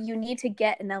need to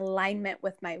get in alignment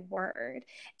with my word.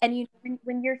 And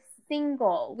when you're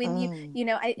single, when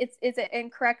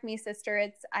and correct me,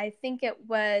 sister, I think it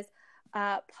was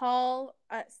Paul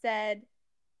said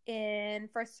in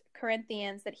 1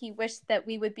 Corinthians that he wished that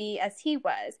we would be as he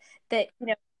was, that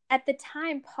at the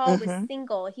time Paul was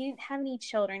single. He didn't have any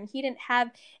children. He didn't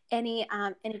have any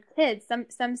kids.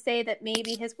 Some say that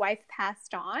maybe his wife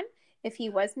passed on if he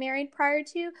was married prior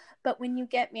to. But when you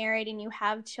get married and you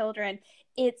have children,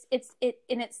 and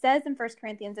it says in 1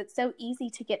 Corinthians, it's so easy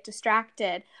to get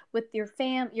distracted with your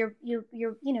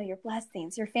your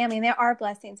blessings, your family, and there are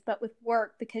blessings, but with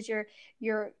work, because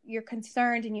you're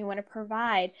concerned and you want to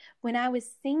provide. When I was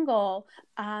single,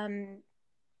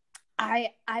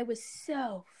 I was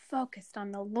so focused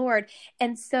on the Lord.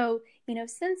 And so,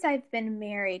 since I've been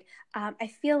married,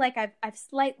 I feel like I've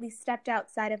slightly stepped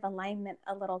outside of alignment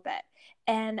a little bit.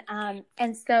 And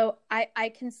so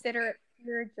I consider it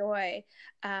pure joy,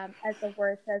 as the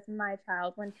word says, my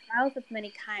child, when trials of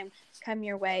many kinds come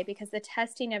your way, because the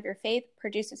testing of your faith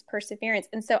produces perseverance.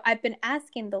 And so I've been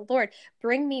asking the Lord,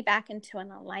 bring me back into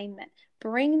an alignment.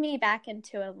 Bring me back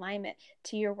into alignment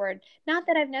to your word. Not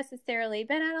that I've necessarily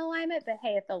been out of alignment, but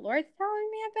hey, if the Lord's telling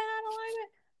me I've been out of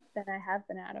alignment, then I have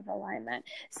been out of alignment.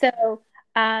 So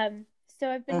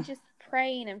I've been just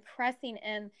praying and pressing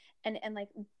in and like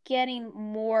getting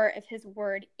more of his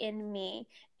word in me,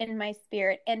 in my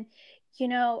spirit. And,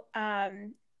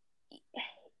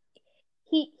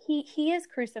 he is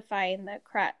crucifying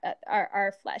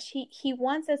our flesh. He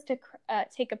wants us to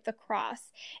take up the cross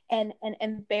and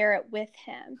bear it with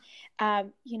him.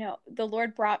 The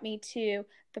Lord brought me to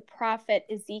the prophet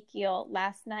Ezekiel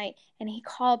last night, and he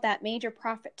called that major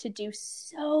prophet to do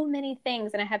so many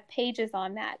things, and I have pages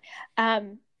on that.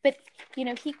 But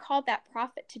he called that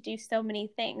prophet to do so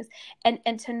many things,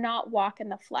 and to not walk in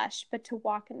the flesh, but to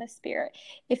walk in the spirit.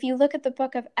 If you look at the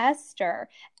book of Esther,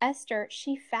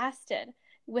 she fasted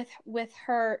with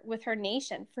her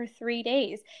nation for 3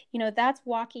 days. That's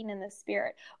walking in the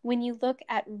spirit. When you look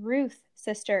at Ruth,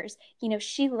 sisters,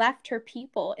 she left her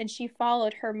people and she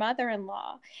followed her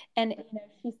mother-in-law, and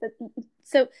she said,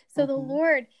 so the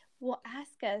Lord will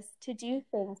ask us to do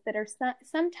things that are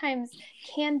sometimes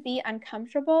can be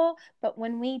uncomfortable, but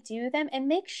when we do them, and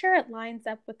make sure it lines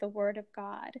up with the Word of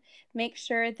God, make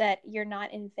sure that you're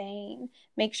not in vain,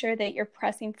 make sure that you're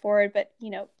pressing forward, but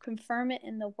confirm it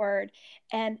in the Word.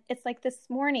 And it's like this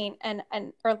morning,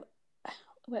 or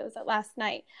what was it, last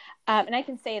night, and I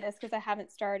can say this because I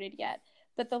haven't started yet,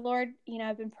 but the Lord,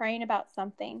 I've been praying about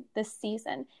something this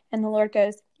season, and the Lord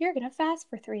goes, "You're going to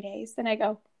fast for 3 days." And I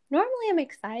go, normally I'm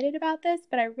excited about this,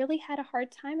 but I really had a hard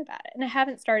time about it. And I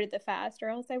haven't started the fast, or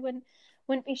else I wouldn't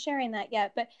be sharing that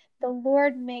yet. But the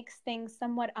Lord makes things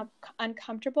somewhat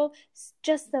uncomfortable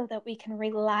just so that we can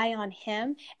rely on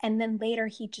him. And then later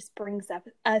he just brings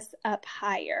us up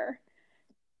higher.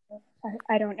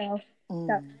 I don't know.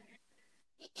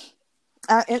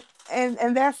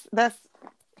 And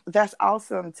that's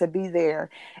awesome to be there.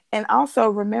 And also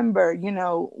remember,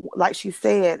 like she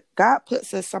said, God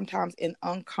puts us sometimes in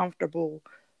uncomfortable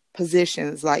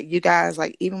positions. Like you guys,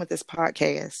 like even with this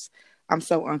podcast, I'm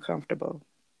so uncomfortable.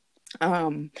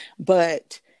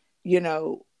 But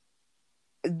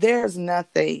there's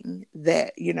nothing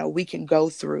that, we can go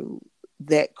through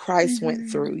that Christ went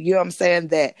through. You know what I'm saying?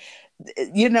 That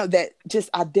just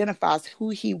identifies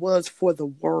who he was for the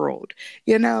world.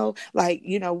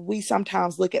 We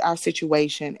sometimes look at our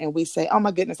situation and we say, oh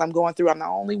my goodness, I'm going through. I'm the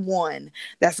only one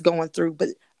that's going through. But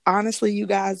honestly, you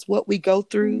guys, what we go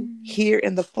through here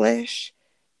in the flesh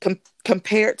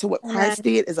compared to what Christ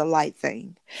did is a light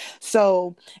thing.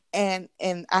 So, and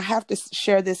I have to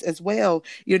share this as well.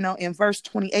 In verse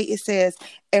 28, it says,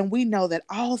 and we know that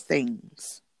all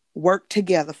things work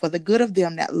together for the good of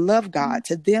them that love God,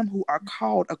 to them who are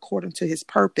called according to his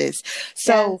purpose.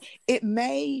 So it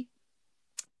may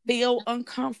feel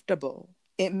uncomfortable.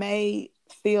 It may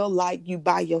feel like you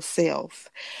by yourself,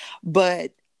 and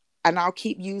I'll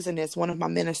keep using this. One of my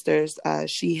ministers,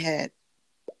 she had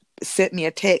sent me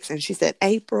a text and she said,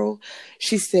 April,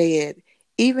 she said,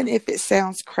 even if it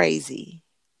sounds crazy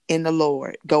in the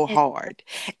Lord, go hard.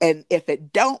 And if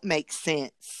it don't make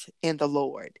sense in the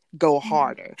Lord, go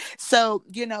harder. So,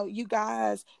 you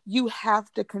guys, you have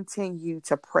to continue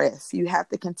to press. You have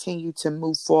to continue to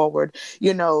move forward.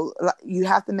 You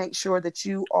have to make sure that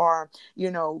you are,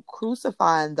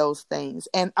 crucifying those things.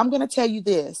 And I'm going to tell you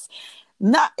this,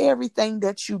 not everything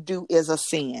that you do is a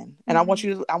sin. And I want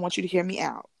you to hear me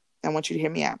out.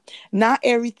 Not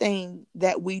everything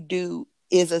that we do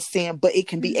is a sin, but it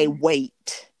can be a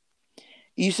weight.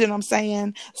 You see what I'm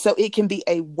saying? So it can be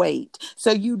a weight.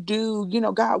 So you do,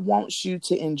 God wants you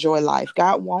to enjoy life.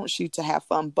 God wants you to have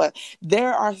fun, but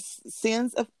there are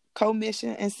sins of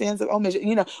commission and sins of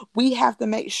omission. We have to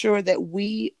make sure that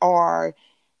we are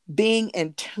being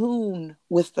in tune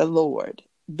with the Lord,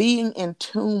 being in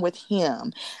tune with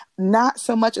him, not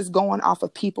so much as going off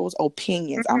of people's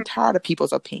opinions. I'm tired of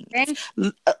people's opinions.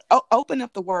 Open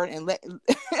up the word and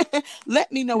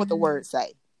let me know what the words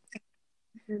say.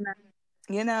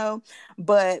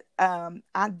 But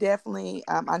I definitely,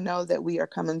 I know that we are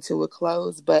coming to a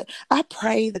close, but I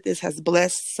pray that this has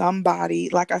blessed somebody.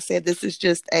 Like I said, this is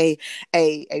just a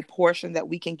portion that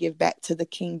we can give back to the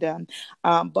kingdom.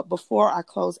 But before I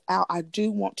close out, I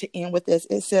do want to end with this.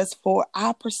 It says, for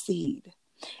I perceive,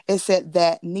 it said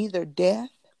that neither death,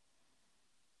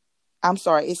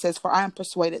 it says, for I am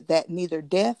persuaded that neither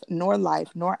death, nor life,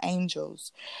 nor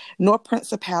angels, nor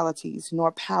principalities,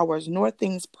 nor powers, nor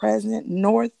things present,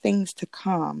 nor things to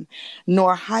come,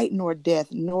 nor height, nor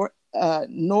depth,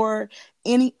 nor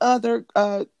any other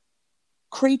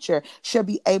creature shall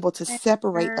be able to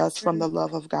separate us from the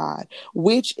love of God,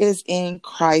 which is in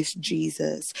Christ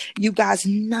Jesus. You guys,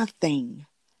 nothing.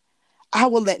 I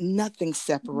will let nothing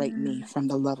separate me from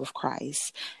the love of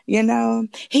Christ.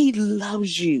 He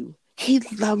loves you. He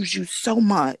loves you so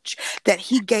much that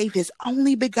he gave his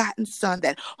only begotten son,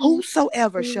 that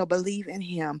whosoever shall believe in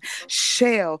him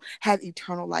shall have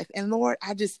eternal life. And Lord,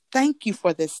 I just thank you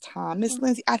for this time. Miss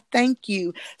Lindsay, I thank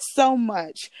you so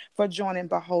much for joining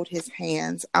Behold His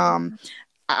Hands.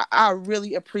 I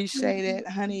really appreciate it,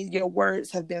 honey. Your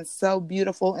words have been so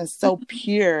beautiful and so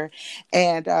pure.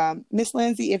 And Miss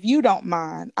Lindsay, if you don't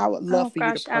mind, I would love Oh for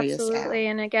you to gosh, pray us out. absolutely.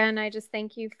 And again, I just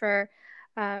thank you for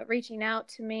reaching out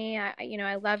to me.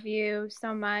 I love you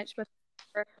so much with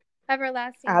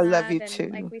everlasting I love you love.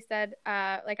 And like too. we said,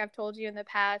 like I've told you in the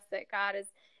past, that God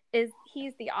is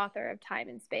He's the author of time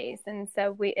and space. And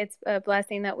so it's a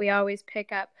blessing that we always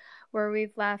pick up where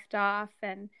we've left off.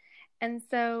 And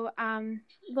so,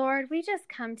 Lord, we just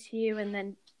come to you in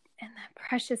the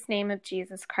precious name of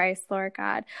Jesus Christ, Lord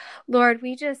God. Lord,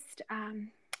 we just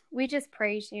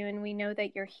praise you, and we know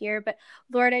that you're here. But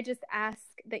Lord, I just ask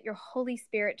that your Holy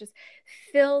Spirit just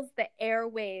fills the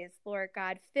airways, Lord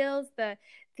God, fills the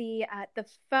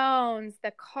phones,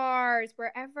 the cars,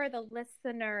 wherever the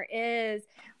listener is,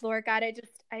 Lord God.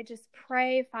 I just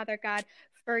pray, Father God,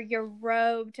 for your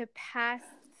robe to pass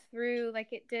through like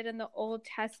it did in the Old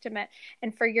Testament,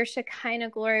 and for your Shekinah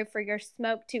glory, for your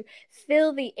smoke to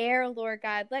fill the air, Lord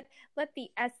God. Let the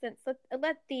essence,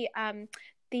 let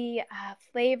the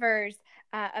flavors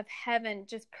of heaven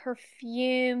just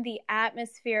perfume the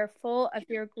atmosphere full of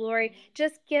your glory.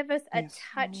 Just give us a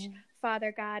touch,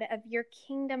 Father God, of your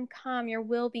kingdom come, your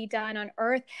will be done on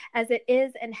earth as it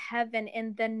is in heaven,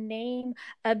 in the name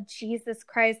of Jesus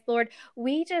Christ. Lord,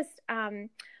 we just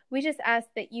ask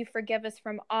that you forgive us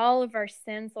from all of our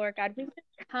sins, Lord God. We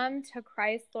just come to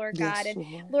Christ, Lord God. Yes, And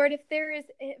Lord. Lord, if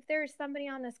there is somebody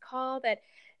on this call that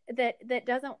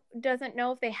doesn't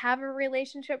know if they have a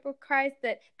relationship with Christ,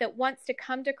 that wants to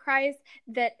come to Christ,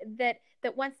 that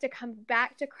wants to come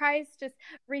back to Christ, just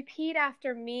repeat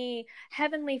after me.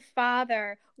 Heavenly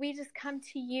Father, we just come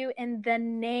to you in the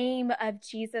name of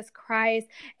Jesus Christ,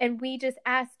 and we just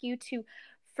ask you to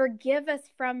forgive us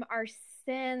from our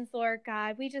sins, Lord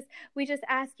God. We just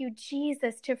ask you,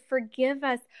 Jesus, to forgive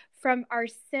us from our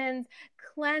sins.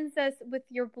 Cleanse us with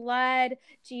your blood,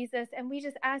 Jesus. And we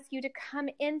just ask you to come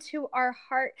into our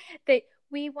heart, that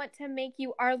we want to make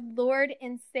you our Lord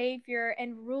and Savior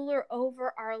and ruler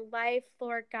over our life,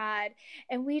 Lord God.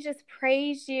 And we just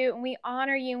praise you, and we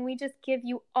honor you, and we just give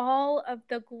you all of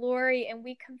the glory. And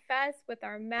we confess with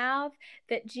our mouth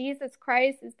that Jesus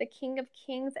Christ is the King of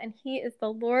Kings and he is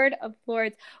the Lord of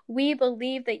Lords. We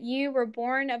believe that you were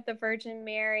born of the Virgin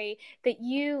Mary, that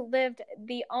you lived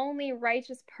the only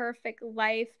righteous, perfect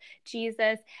life,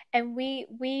 Jesus. And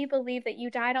we believe that you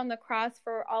died on the cross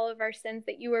for all of our sins,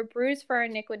 that you were bruised for our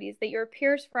iniquities, that you were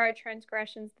pierced for our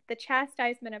transgressions, that the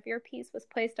chastisement of your peace was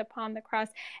placed upon the cross,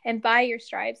 and by your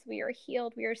stripes we are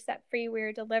healed, we are set free, we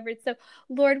are delivered. So,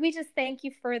 Lord, we just thank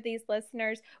you for these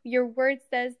listeners. Your word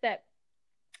says that,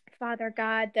 Father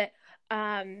God, that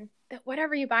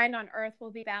whatever you bind on earth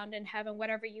will be bound in heaven.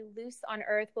 Whatever you loose on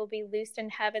earth will be loosed in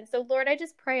heaven. So, Lord, I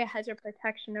just pray a hedge of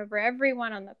protection over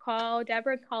everyone on the call.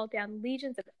 Deborah called down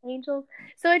legions of angels.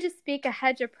 So I just speak a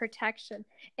hedge of protection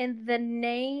in the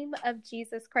name of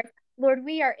Jesus Christ. Lord,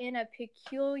 we are in a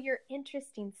peculiar,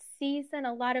 interesting season.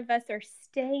 A lot of us are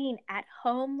staying at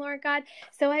home, Lord God.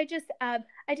 So I just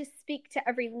speak to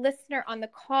every listener on the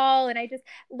call, and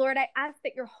Lord, I ask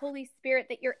that your Holy Spirit,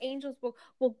 that your angels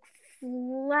will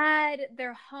flood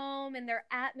their home and their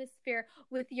atmosphere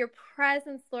with your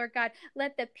presence, Lord God.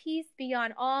 Let the peace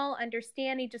beyond all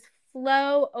understanding just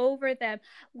flow over them,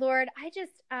 Lord.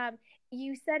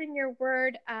 You said in your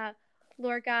word,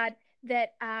 Lord God,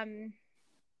 that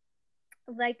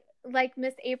like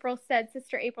Miss April said,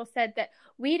 Sister April said, that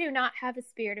we do not have a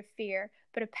spirit of fear,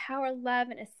 but a power, love,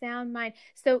 and a sound mind.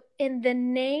 So in the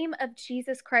name of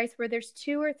Jesus Christ, where there's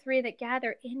 2 or 3 that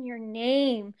gather in your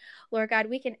name, Lord God,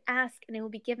 we can ask and it will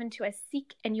be given to us.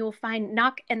 Seek and you will find.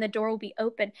 Knock and the door will be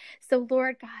open. So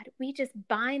Lord God, we just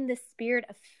bind the spirit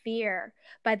of fear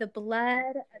by the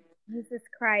blood of Jesus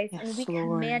Christ, yes, and we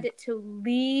Lord. command it to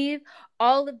leave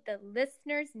all of the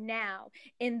listeners now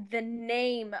in the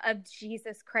name of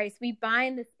Jesus Christ. We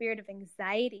bind the spirit of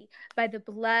anxiety by the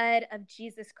blood of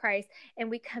Jesus Christ, and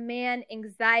we command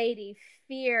anxiety,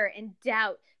 fear, and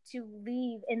doubt to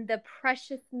leave in the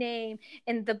precious name,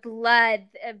 in the blood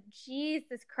of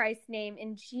Jesus Christ's name,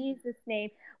 in Jesus'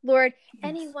 name. Lord,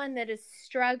 anyone that is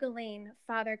struggling,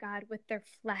 Father God, with their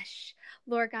flesh,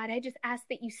 Lord God, I just ask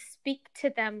that you speak to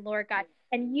them, Lord God.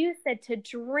 And you said to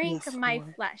drink my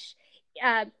Lord. flesh.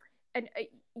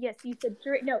 Yes, you said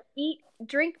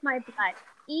drink my blood,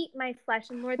 eat my flesh.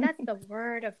 And Lord, that's the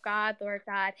word of God, Lord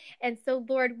God. And so,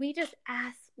 Lord, we just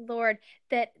ask, Lord,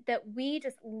 that we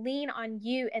just lean on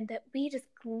you, and that we just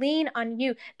lean on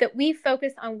you, that we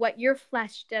focus on what your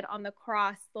flesh did on the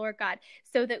cross, Lord God,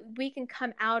 so that we can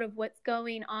come out of what's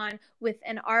going on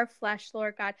within our flesh,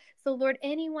 Lord God. So, Lord,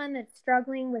 anyone that's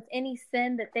struggling with any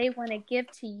sin that they want to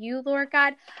give to you, Lord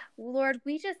God, Lord,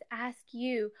 we just ask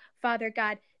you, Father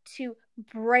God, to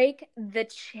break the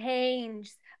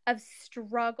chains of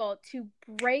struggle, to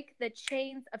break the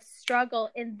chains of struggle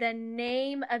in the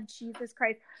name of Jesus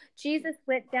Christ. Jesus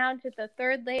went down to the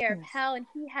third layer of hell, and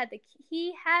he has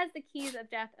the keys of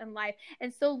death and life.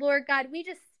 And so, Lord God, we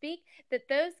just speak that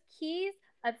those keys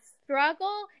of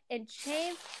struggle and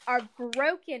chains are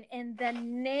broken in the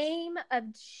name of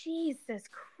Jesus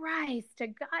Christ. To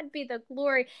God be the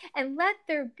glory. And let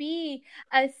there be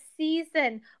a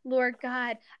season, Lord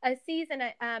God, a season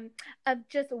of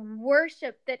just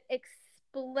worship that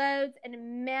explodes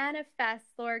and manifests,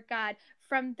 Lord God,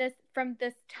 from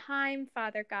this time,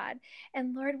 Father God.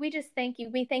 And Lord, we just thank you.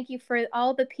 We thank you for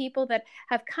all the people that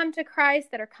have come to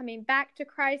Christ, that are coming back to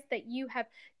Christ, that you have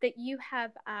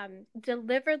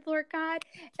delivered, Lord God.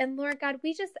 And Lord God,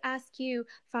 we just ask you,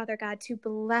 Father God, to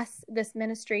bless this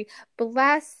ministry.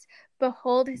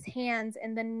 Behold his hands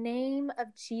in the name of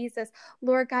Jesus.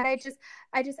 Lord God, I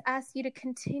just ask you to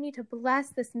continue to bless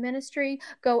this ministry,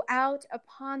 go out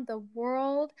upon the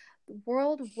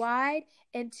worldwide,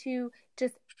 and to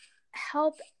just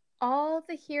help all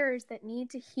the hearers that need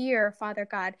to hear, Father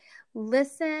God.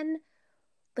 Listen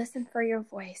for your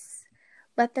voice.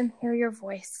 Let them hear your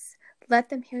voice. Let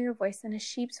them hear your voice in a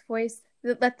sheep's voice.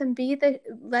 Let them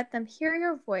hear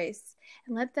your voice,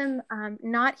 and let them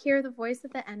not hear the voice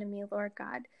of the enemy, Lord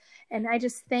God. And I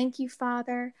just thank you,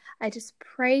 Father. I just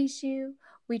praise you.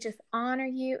 We just honor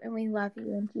you, and we love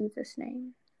you in Jesus'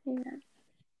 name. Amen.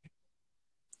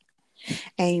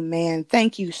 Amen.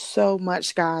 Thank you so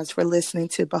much, guys, for listening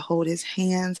to Behold His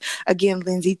Hands. Again,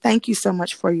 Lindsay, thank you so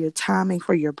much for your timing,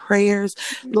 for your prayers.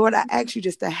 Lord, I ask you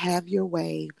just to have your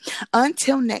way.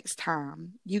 Until next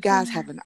time, you guys have an